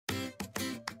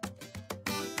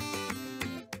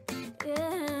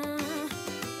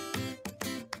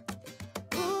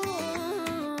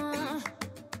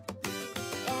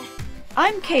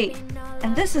I'm Kate,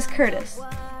 and this is Curtis.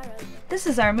 This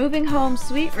is our moving home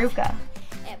sweet Ruka.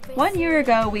 1 year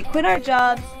ago, we quit our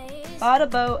jobs, bought a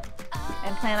boat,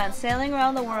 and plan on sailing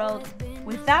around the world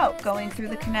without going through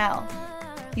the canal.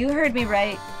 You heard me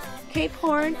right, Cape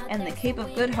Horn and the Cape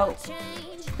of Good Hope.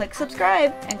 Click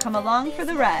subscribe and come along for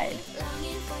the ride.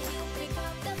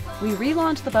 We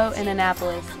relaunched the boat in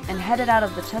Annapolis and headed out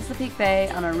of the Chesapeake Bay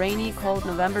on a rainy, cold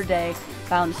November day,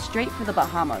 bound straight for the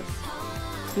Bahamas.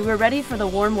 We were ready for the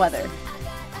warm weather,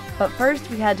 but first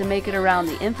we had to make it around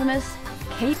the infamous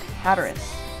Cape Hatteras.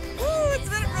 Ooh, it's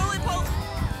been really cold.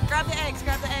 Grab the eggs,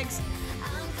 grab the eggs.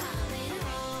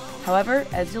 However,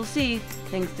 as you'll see,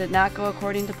 things did not go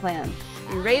according to plan.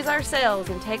 We raise our sails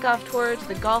and take off towards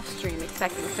the Gulf Stream,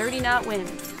 expecting 30-knot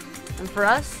winds. And for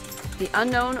us, the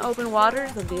unknown open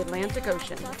waters of the Atlantic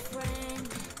Ocean.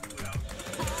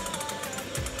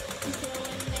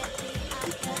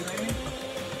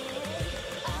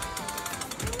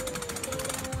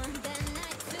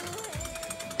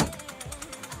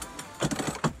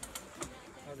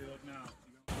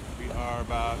 We are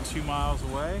about 2 miles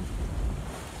away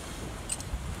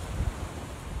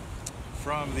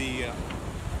from the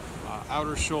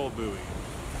outer shoal buoy.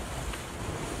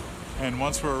 And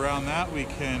once we're around that, we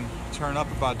can turn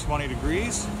up about 20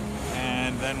 degrees,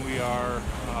 and then we are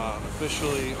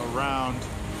officially around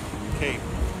the Cape.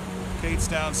 Kate's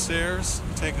downstairs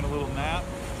taking a little nap.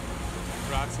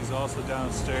 Roxy's also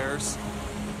downstairs.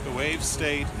 The wave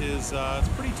state is it's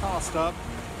pretty tossed up.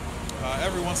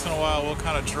 Every once in a while we'll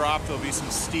kind of drop. There'll be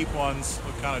some steep ones.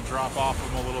 We'll kind of drop off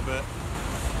them a little bit.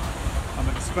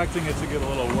 I'm expecting it to get a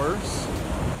little worse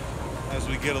as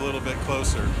we get a little bit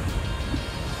closer.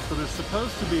 So there's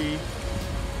supposed to be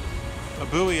a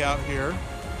buoy out here,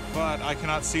 but I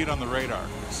cannot see it on the radar.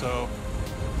 So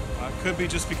it could be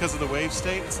just because of the wave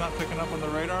state. It's not picking up on the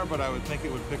radar, but I would think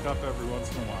it would pick up every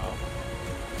once in a while.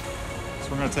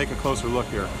 So we're going to take a closer look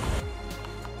here.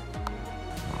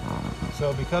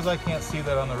 So because I can't see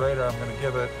that on the radar, I'm going to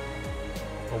give it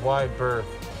a wide berth,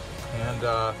 and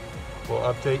we'll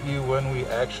update you when we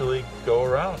actually go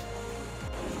around.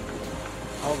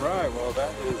 All right, well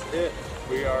that is it.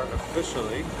 We are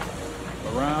officially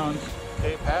around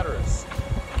Cape Hatteras.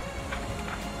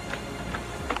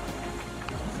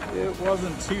 It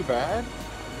wasn't too bad.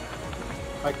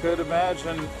 I could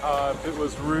imagine if it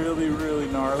was really, really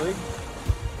gnarly,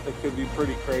 it could be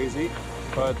pretty crazy,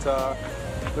 but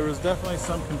there was definitely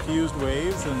some confused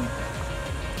waves and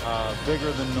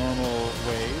bigger than normal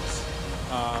waves.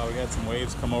 We had some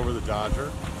waves come over the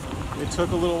Dodger. It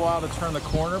took a little while to turn the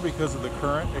corner because of the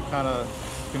current. It kind of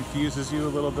confuses you a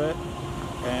little bit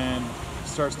and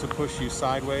starts to push you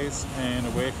sideways and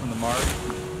away from the mark.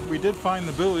 We did find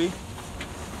the buoy.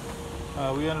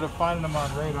 We ended up finding them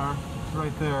on radar. It's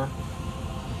right there,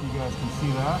 if you guys can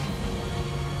see that.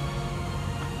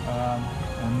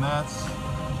 And that's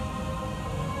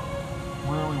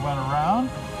where we went around.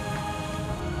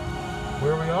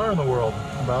 Where we are in the world,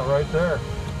 about right there.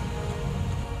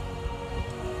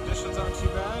 Conditions aren't too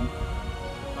bad.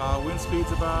 Wind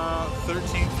speed's about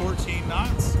 13, 14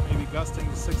 knots, maybe gusting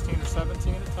to 16 or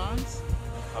 17 at times.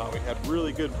 We had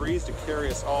really good breeze to carry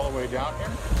us all the way down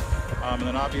here. And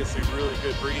then obviously really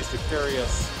good breeze to carry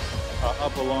us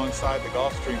up alongside the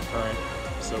Gulf Stream current.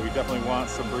 So we definitely want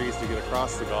some breeze to get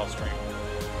across the Gulf Stream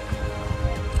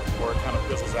before it kind of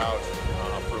fizzles out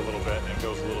for a little bit and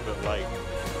goes a little bit light.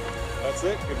 That's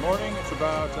it. Good morning. It's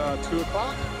about 2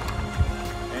 o'clock.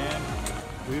 And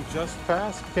we've just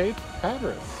passed Cape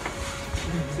Hatteras.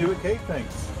 See what Kate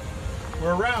thinks.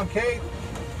 We're around, Kate.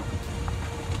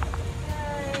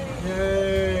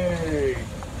 Yay!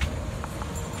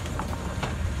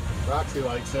 Roxy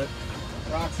likes it.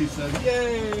 Roxy says,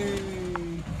 yay!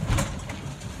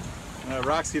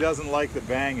 Roxy doesn't like the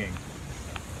banging.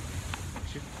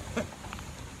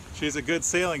 She's a good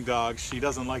sailing dog. She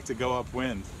doesn't like to go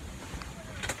upwind.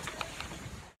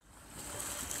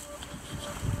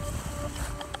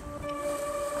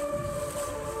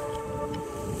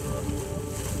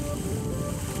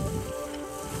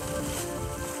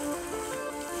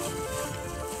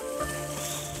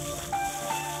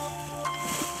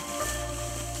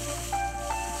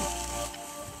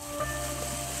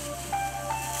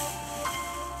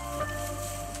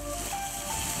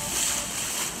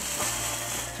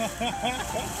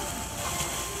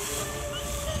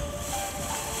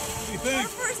 What do you think? Our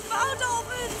first bow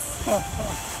dolphins!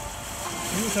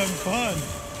 He was having fun.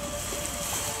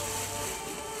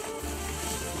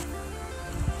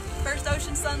 First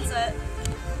ocean sunset.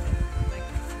 Like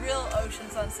real ocean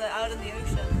sunset out in the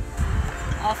ocean.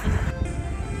 Awesome.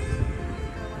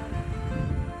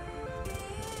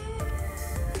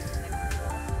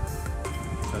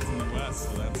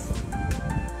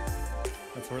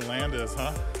 land is,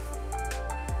 huh?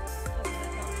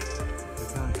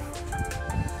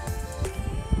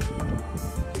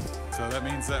 So that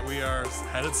means that we are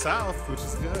headed south, which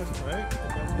is good, right?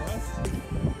 Headed west.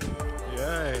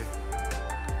 Yay.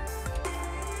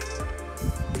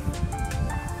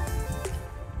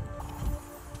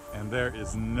 And there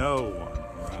is no one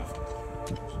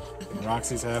around.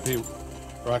 Roxy's happy.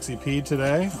 Roxy peed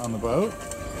today on the boat,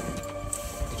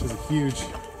 which is a huge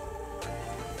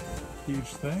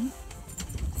thing.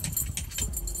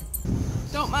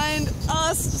 Don't mind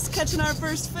us just catching our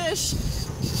first fish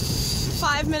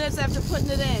 5 minutes after putting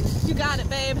it in. You got it,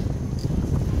 babe.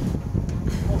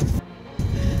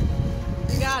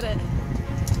 You got it.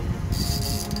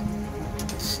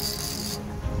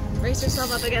 Brace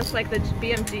yourself up against like the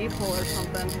BMG pole or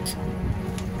something.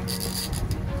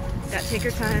 Yeah, take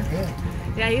your time.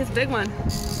 Yeah, he's a big one.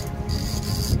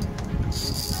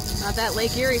 Not that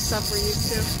Lake Erie stuff we're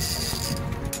used to.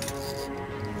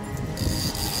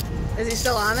 Is he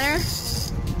still on there? I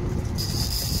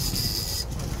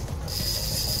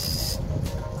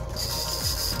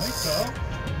think so.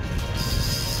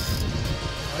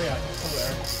 Oh yeah, he's still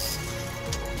there.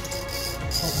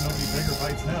 Hope nobody bigger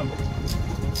bites him.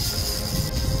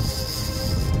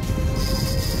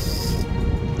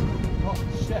 Oh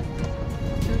shit.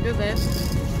 Doing good, babe.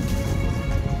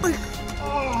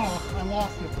 Oh, I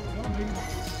lost it.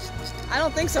 I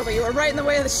don't think so, but you were right in the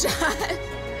way of the shot.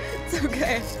 It's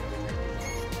okay.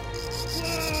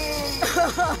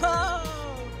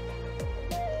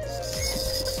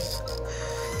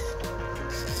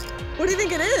 What do you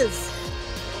think it is?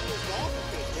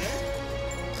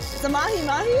 It's a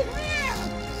mahi-mahi?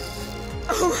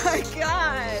 Oh my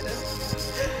god!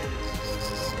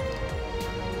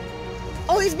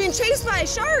 Oh, he's being chased by a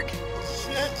shark!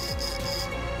 Shit!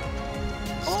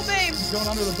 Oh, babe! He's going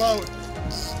under the boat.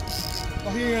 Oh,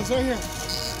 here he is, right here.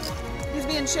 He's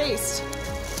being chased.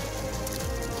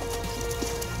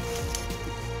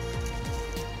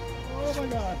 Oh my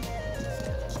god.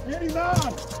 Get him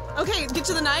on! Okay, get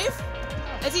to the knife.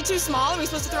 Is he too small? Are we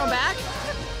supposed to throw him back?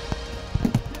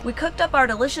 We cooked up our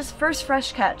delicious first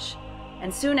fresh catch,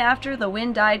 and soon after the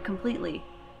wind died completely.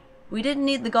 We didn't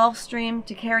need the Gulf Stream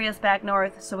to carry us back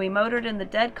north, so we motored in the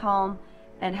dead calm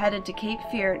and headed to Cape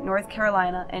Fear, North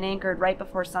Carolina, and anchored right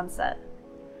before sunset.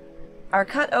 Our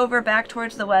cut over back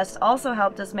towards the west also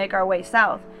helped us make our way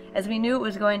south, as we knew it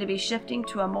was going to be shifting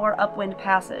to a more upwind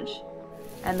passage.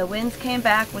 And the winds came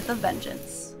back with a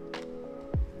vengeance.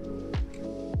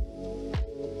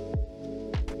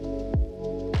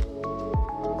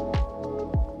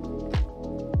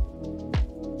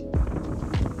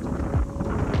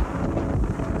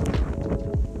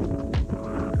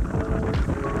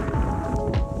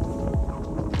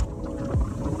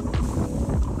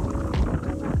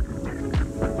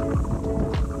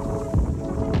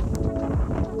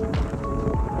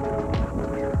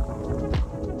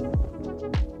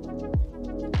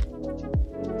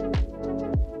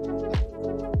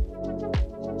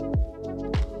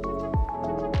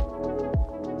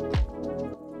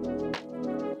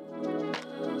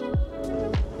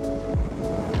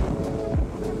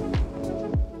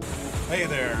 Hey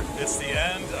there, it's the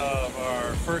end of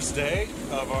our first day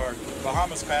of our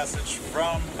Bahamas passage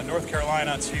from North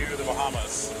Carolina to the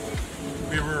Bahamas.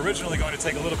 We were originally going to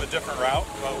take a little bit different route,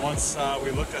 but once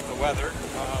we looked at the weather,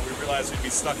 we realized we'd be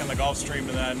stuck in the Gulf Stream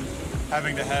and then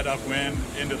having to head upwind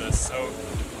into this. So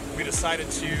we decided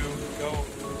to go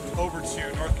over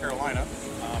to North Carolina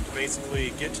to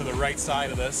basically get to the right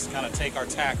side of this, kind of take our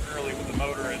tack early with the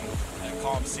motor and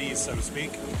calm seas, so to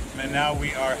speak. And now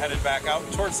we are headed back out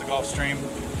towards the Gulf Stream.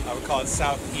 I would call it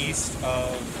southeast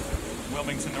of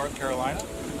Wilmington, North Carolina.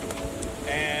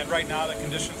 And right now the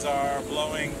conditions are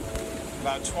blowing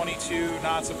about 22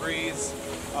 knots of breeze.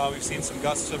 We've seen some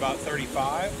gusts to about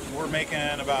 35. We're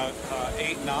making about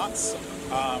 8 knots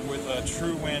with a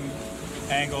true wind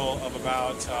angle of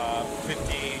about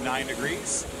 59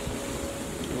 degrees.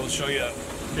 We'll show you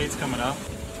Kate's coming up.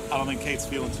 I don't think Kate's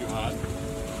feeling too hot.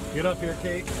 Get up here,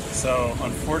 Kate. So,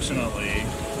 unfortunately,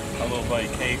 our little buddy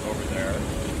Kate over there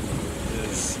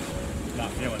is not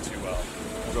feeling too well.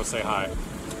 We'll go say hi.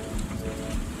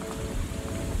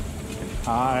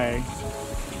 Hi.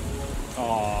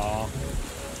 Aww.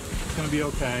 It's gonna be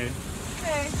okay.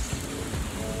 Okay.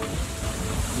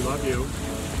 We love you.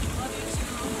 Love you too.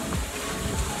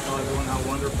 Tell everyone how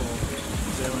wonderful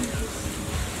sailing is.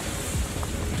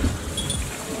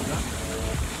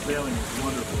 Sailing is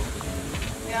wonderful.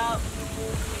 Yep.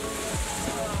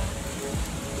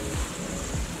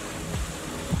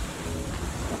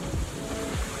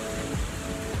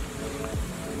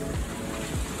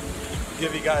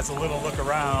 Give you guys a little look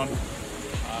around.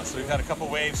 So we've had a couple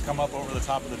waves come up over the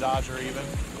top of the Dodger even.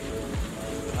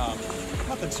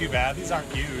 Nothing too bad. These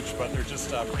aren't huge, but they're just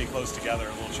pretty close together,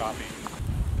 a little choppy.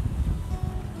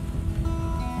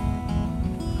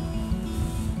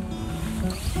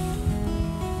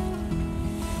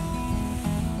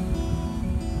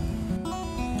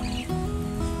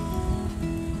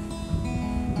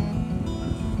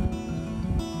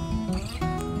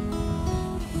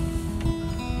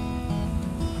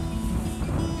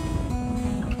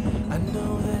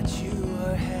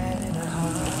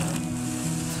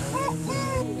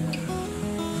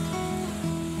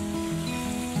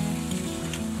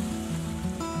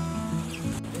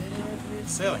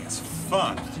 Sailing is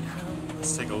fun.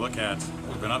 Let's take a look at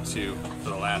what we've been up to for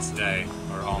the last day,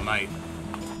 or all night.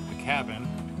 The cabin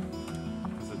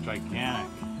is a gigantic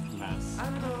mess.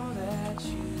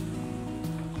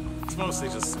 It's mostly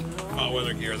just hot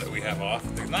weather gear that we have off.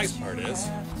 The nice part is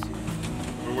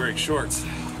we're wearing shorts.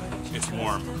 It's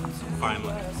warm,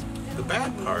 finally. The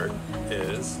bad part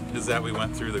is that we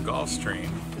went through the Gulf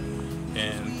Stream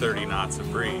in 30 knots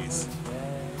of breeze,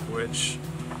 which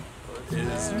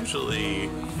is usually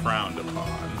frowned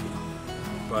upon,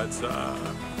 but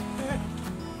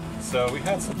so we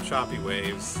had some choppy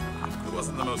waves. It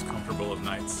wasn't the most comfortable of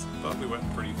nights, but we went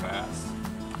pretty fast.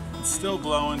 It's still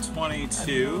blowing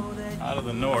 22 out of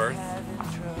the north,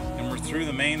 and we're through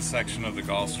the main section of the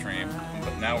Gulf Stream,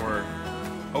 but now we're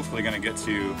hopefully going to get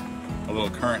to a little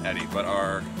current eddy, but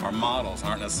our models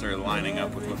aren't necessarily lining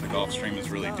up with what the Gulf Stream is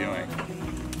really doing.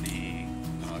 The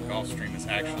Gulf Stream is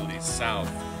actually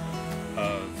south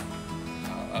of,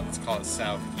 let's call it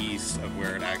southeast of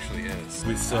where it actually is.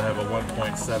 We still have a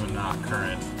 1.7 knot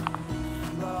current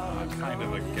kind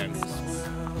of against us.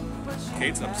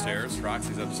 Kate's upstairs,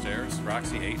 Roxy's upstairs.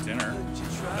 Roxy ate dinner.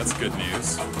 That's good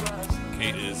news.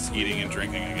 Kate is eating and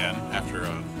drinking again after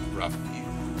a rough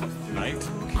night.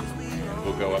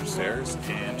 We'll go upstairs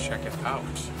and check it out.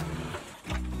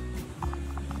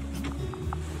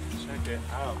 Check it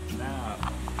out now.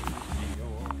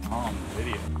 You're on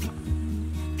video.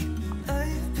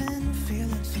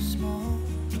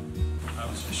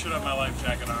 I should have my life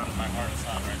jacket on and my harness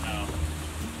on right now.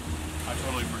 I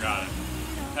totally forgot it.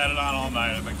 Had it on all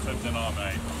night. I've been clipped in all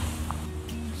night.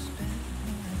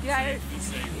 You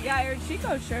got your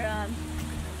Chico shirt on.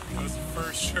 It was the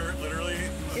first shirt, literally.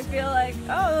 You feel like,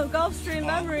 oh, Gulf Stream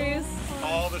memories.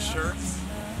 All the shirts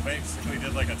basically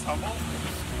did like a tumble.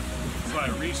 So I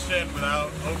reached in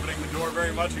without opening the door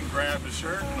very much and grabbed a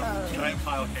shirt, and a giant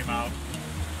pile came out.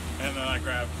 And then I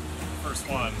grabbed the first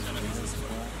one, and it was this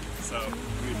one. So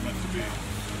we were meant to be.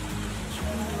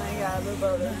 Oh my god, the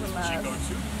boat is a mess. Chico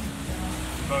too.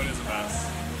 The boat is a mess.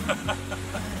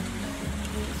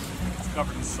 It's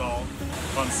covered in salt.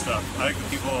 Fun stuff. I think the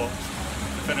people,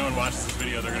 if anyone watches this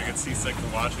video, they're going to get seasick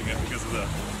from watching it because of the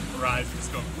rise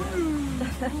just going woo.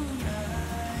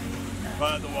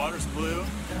 But the water's blue,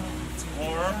 it's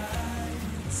warm,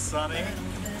 it's sunny,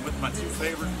 with my two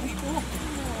favorite people.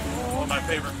 Well, my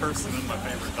favorite person and my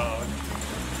favorite dog.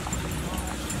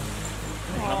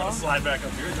 I'm going to slide back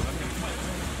up here because I'm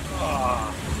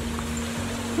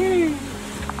getting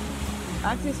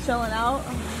Roxy's chilling out.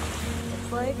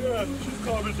 Looks like. Yeah, she's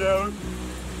calming down.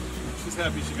 She's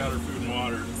happy she got her food and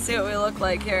water. Let's see what we look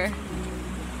like here.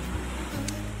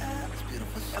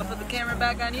 Gotta put the camera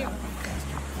back on you.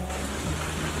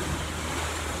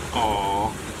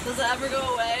 Aww. Does it ever go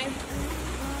away?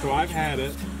 So I've had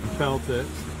it, felt it,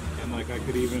 and like I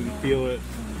could even feel it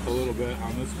a little bit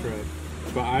on this trip.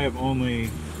 But I have only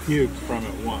puked from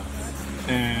it once.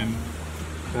 And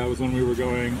that was when we were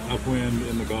going upwind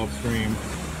in the Gulf Stream,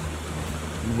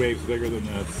 waves bigger than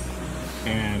this.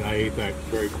 And I ate that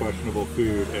very questionable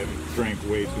food and drank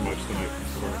way too much the night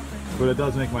before. But it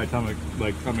does make my tummy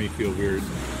feel weird.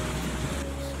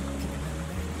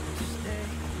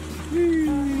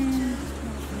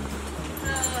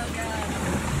 Oh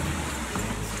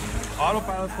god.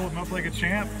 Autopilot's holding up like a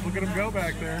champ. Look at him go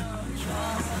back there.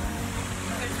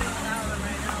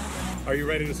 Are you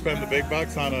ready to spend the big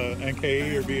bucks on a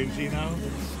NKE or B&G now?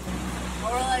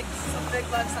 Or like some big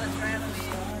bucks on Dramamine.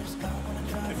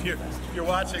 If you're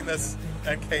watching this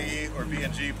NKE or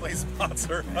B&G, please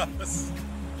sponsor us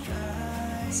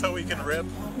so we can rip.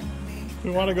 We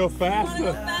want to go fast.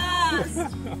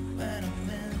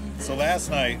 So last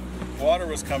night, water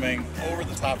was coming over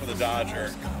the top of the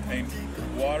Dodger. I mean,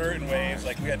 water and waves.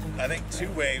 Like we had, I think, 2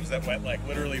 waves that went like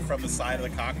literally from the side of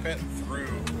the cockpit through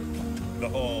the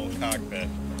whole cockpit.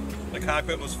 The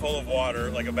cockpit was full of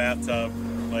water, like a bathtub,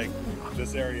 like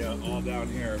this area all down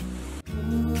here.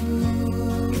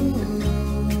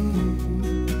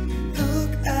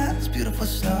 Look at these beautiful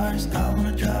stars. I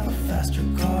wanna drive a faster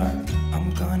car.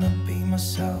 I'm gonna be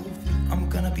myself. I'm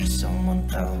gonna be someone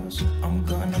else. I'm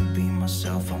gonna be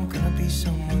myself. I'm gonna be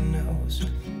someone else.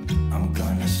 I'm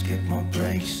gonna skip my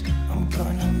breaks. I'm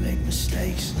gonna make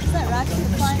mistakes. Is that I'm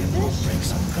gonna skip my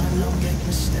breaks. I'm gonna make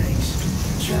mistakes.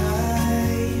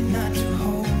 Try not to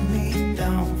hold me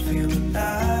down. Feel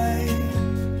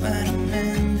alive when I'm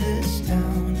in this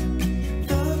town.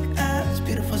 Look at these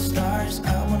beautiful stars.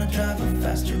 I wanna drive a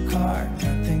faster car.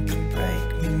 Nothing can break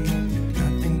me.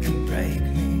 Nothing can break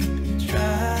me.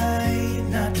 Try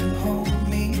not to hold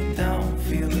me down.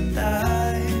 Feel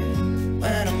alive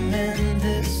when I'm in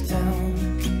this town.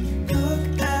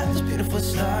 Look at those beautiful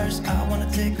stars. I wanna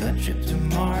take a trip to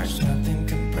Mars. Nothing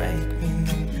can break me.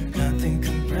 No, nothing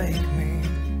can break me.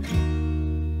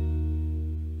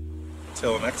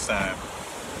 Till next time.